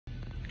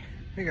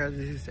Hey guys,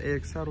 this is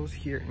AX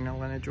here in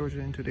Atlanta, Georgia,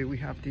 and today we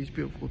have this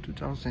beautiful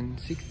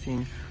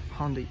 2016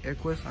 Hyundai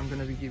Equus. I'm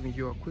going to be giving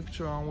you a quick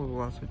tour on. We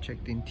will also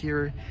check the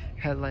interior,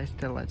 headlights,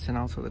 taillights, and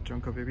also the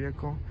trunk of the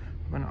vehicle.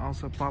 I'm going to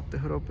also pop the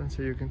hood open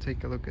so you can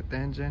take a look at the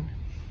engine.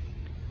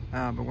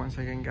 But once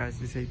again guys,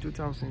 this is a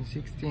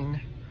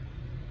 2016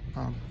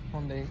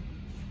 Hyundai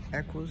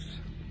Equus.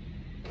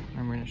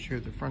 I'm going to show you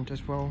the front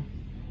as well.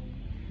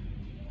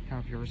 You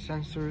have your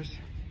sensors.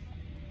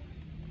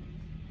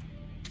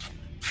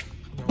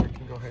 Then we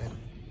can go ahead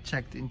and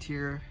check the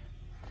interior.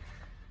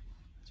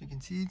 As you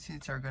can see,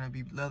 seats are going to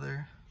be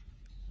leather,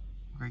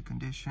 great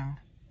condition.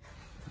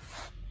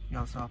 You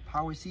also have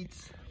power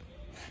seats,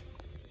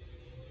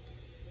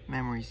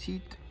 memory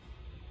seat,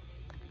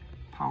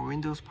 power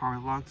windows, power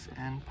locks,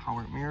 and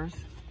power mirrors.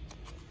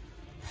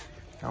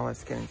 Now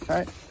let's get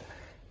inside.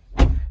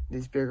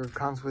 This vehicle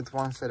comes with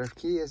one set of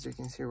keys, as you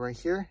can see right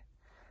here.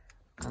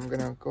 I'm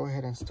gonna go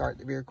ahead and start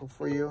the vehicle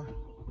for you.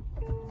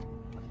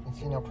 You can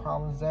see no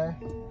problems there.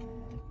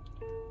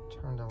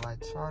 Turn the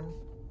lights on.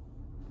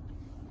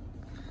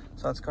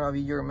 So that's gonna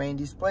be your main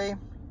display.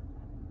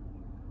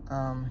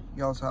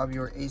 You also have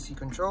your AC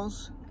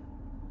controls,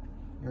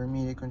 your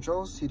media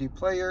controls, CD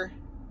player.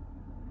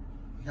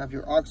 You have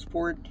your aux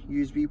port,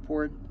 USB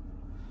port,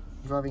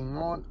 driving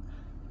mode,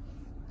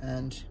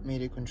 and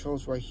media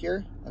controls right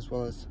here, as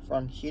well as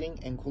front heating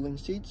and cooling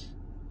seats.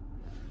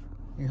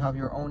 You have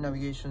your own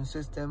navigation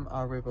system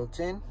already built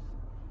in.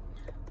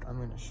 I'm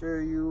going to show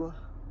you.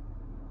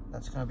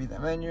 That's going to be the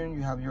menu.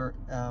 You have your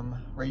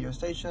radio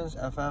stations,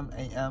 FM,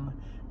 AM,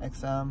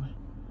 XM,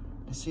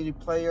 the CD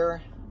player.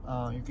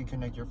 You can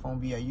connect your phone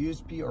via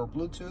USB or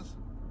Bluetooth,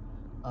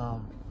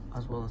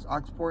 as well as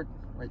aux port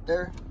right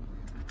there.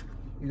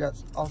 You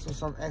got also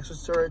some extra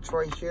storage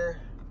right here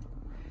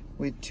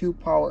with 2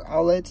 power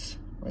outlets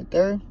right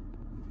there.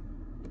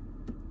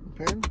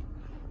 Okay,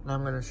 now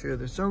I'm going to show you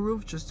the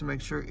sunroof just to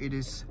make sure it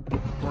is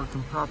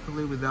working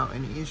properly without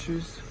any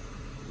issues.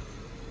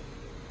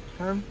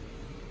 Okay,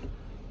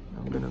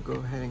 I'm going to go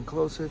ahead and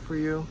close it for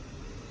you.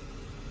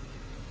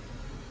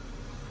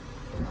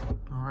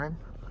 All right,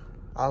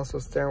 also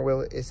steering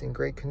wheel is in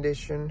great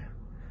condition,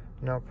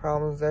 no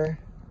problems there.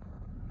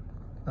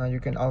 You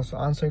can also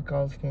answer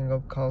calls, hang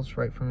up calls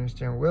right from your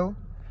steering wheel,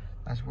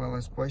 as well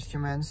as voice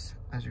commands,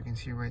 as you can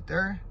see right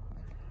there.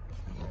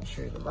 I'm going to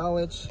show you the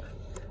mileage.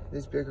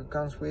 This vehicle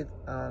comes with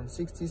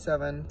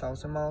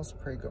 67,000 miles,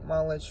 pretty good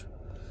mileage.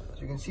 As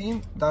you can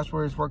see,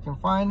 dashboard is working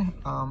fine.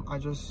 I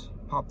just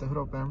popped the hood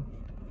open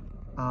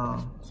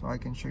so I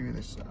can show you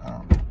this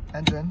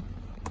engine.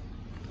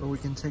 But we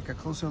can take a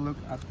closer look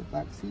at the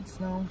back seats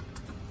now.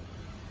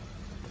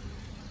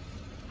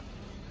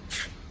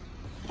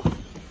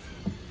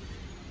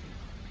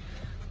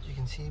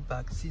 See,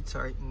 back seats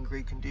are in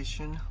great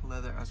condition,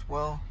 leather as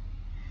well.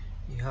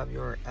 You have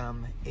your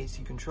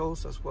AC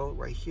controls as well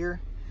right here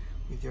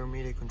with your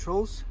media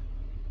controls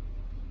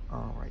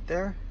right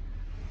there.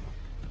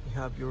 You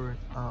have your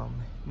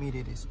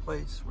media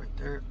displays right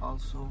there,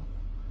 also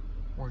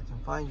working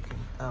fine. You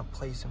can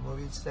play some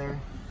movies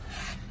there.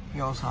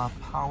 You also have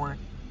power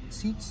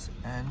seats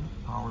and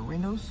power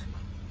windows.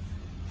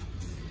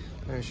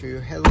 I'm going to show you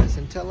headlights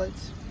and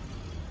taillights.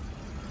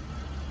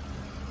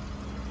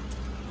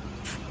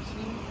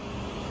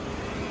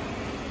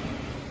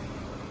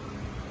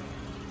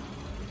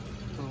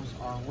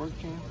 Are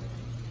working.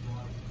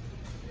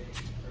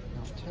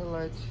 Now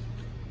taillights.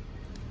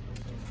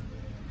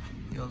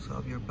 You also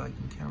have your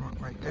backing camera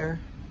right there.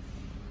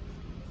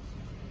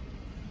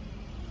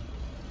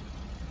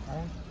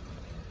 Okay.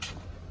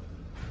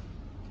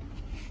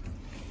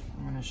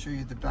 I'm going to show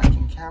you the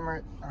backing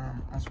camera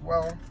as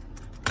well,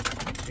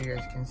 so you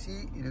guys can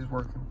see it is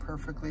working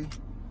perfectly.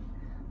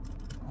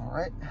 All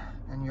right,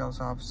 and you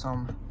also have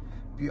some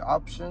view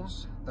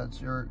options. That's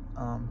your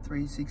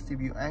 360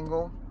 view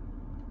angle.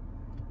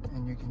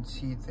 And you can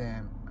see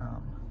the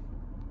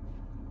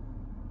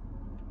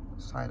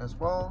side as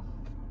well.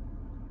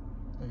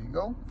 There you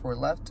go, for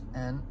left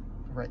and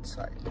right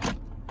side.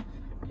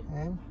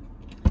 Okay,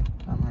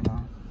 I'm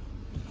gonna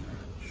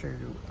show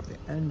you the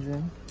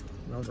engine.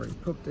 We already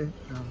popped it,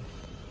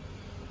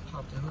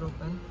 pop the hood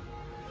open.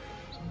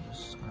 So I'm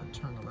just gonna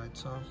turn the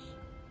lights off.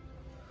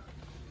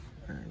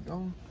 There you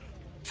go.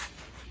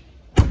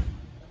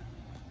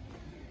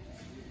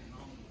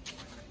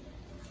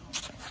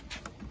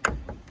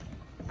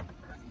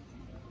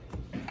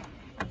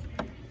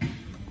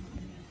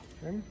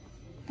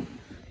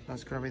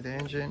 That's gonna be the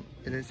engine.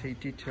 It is a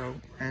detailed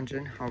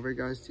engine. However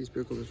guys, this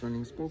vehicle is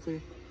running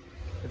smoothly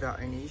without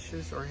any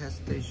issues or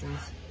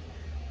hesitations,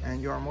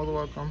 and you are more than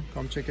welcome.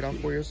 Come check it out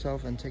for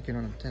yourself and take it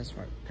on a test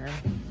ride. Okay,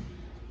 I'm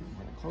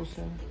gonna close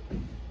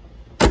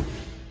it.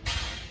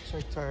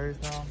 Check tires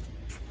now.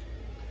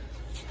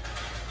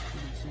 You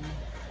can see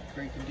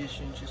great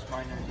condition, just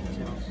minor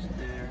details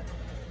there.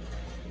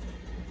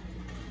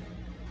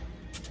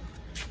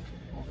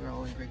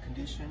 Overall in great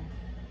condition.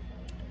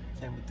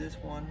 Same with this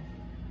one.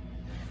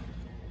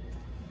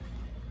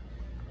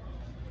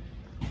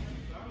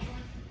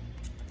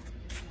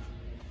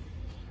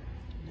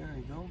 There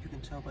you go. You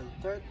can tell by the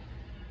thread.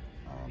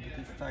 But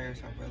these tires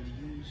are barely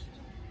used.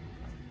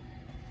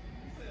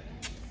 There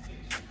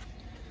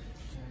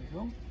we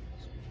go.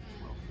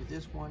 Well, for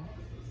this one,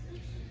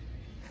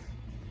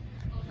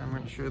 I'm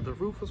going to show you the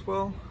roof as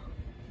well.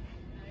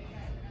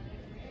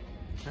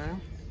 Okay,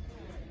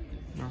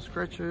 no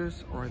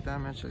scratches or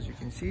damage, as you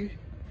can see.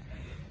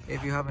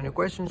 If you have any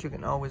questions, you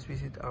can always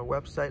visit our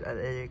website at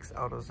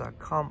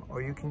axautos.com,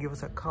 or you can give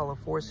us a call at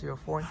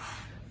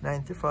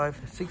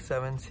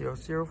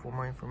 404-935-6700 for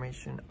more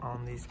information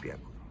on this vehicle.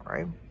 All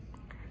right,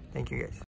 thank you guys.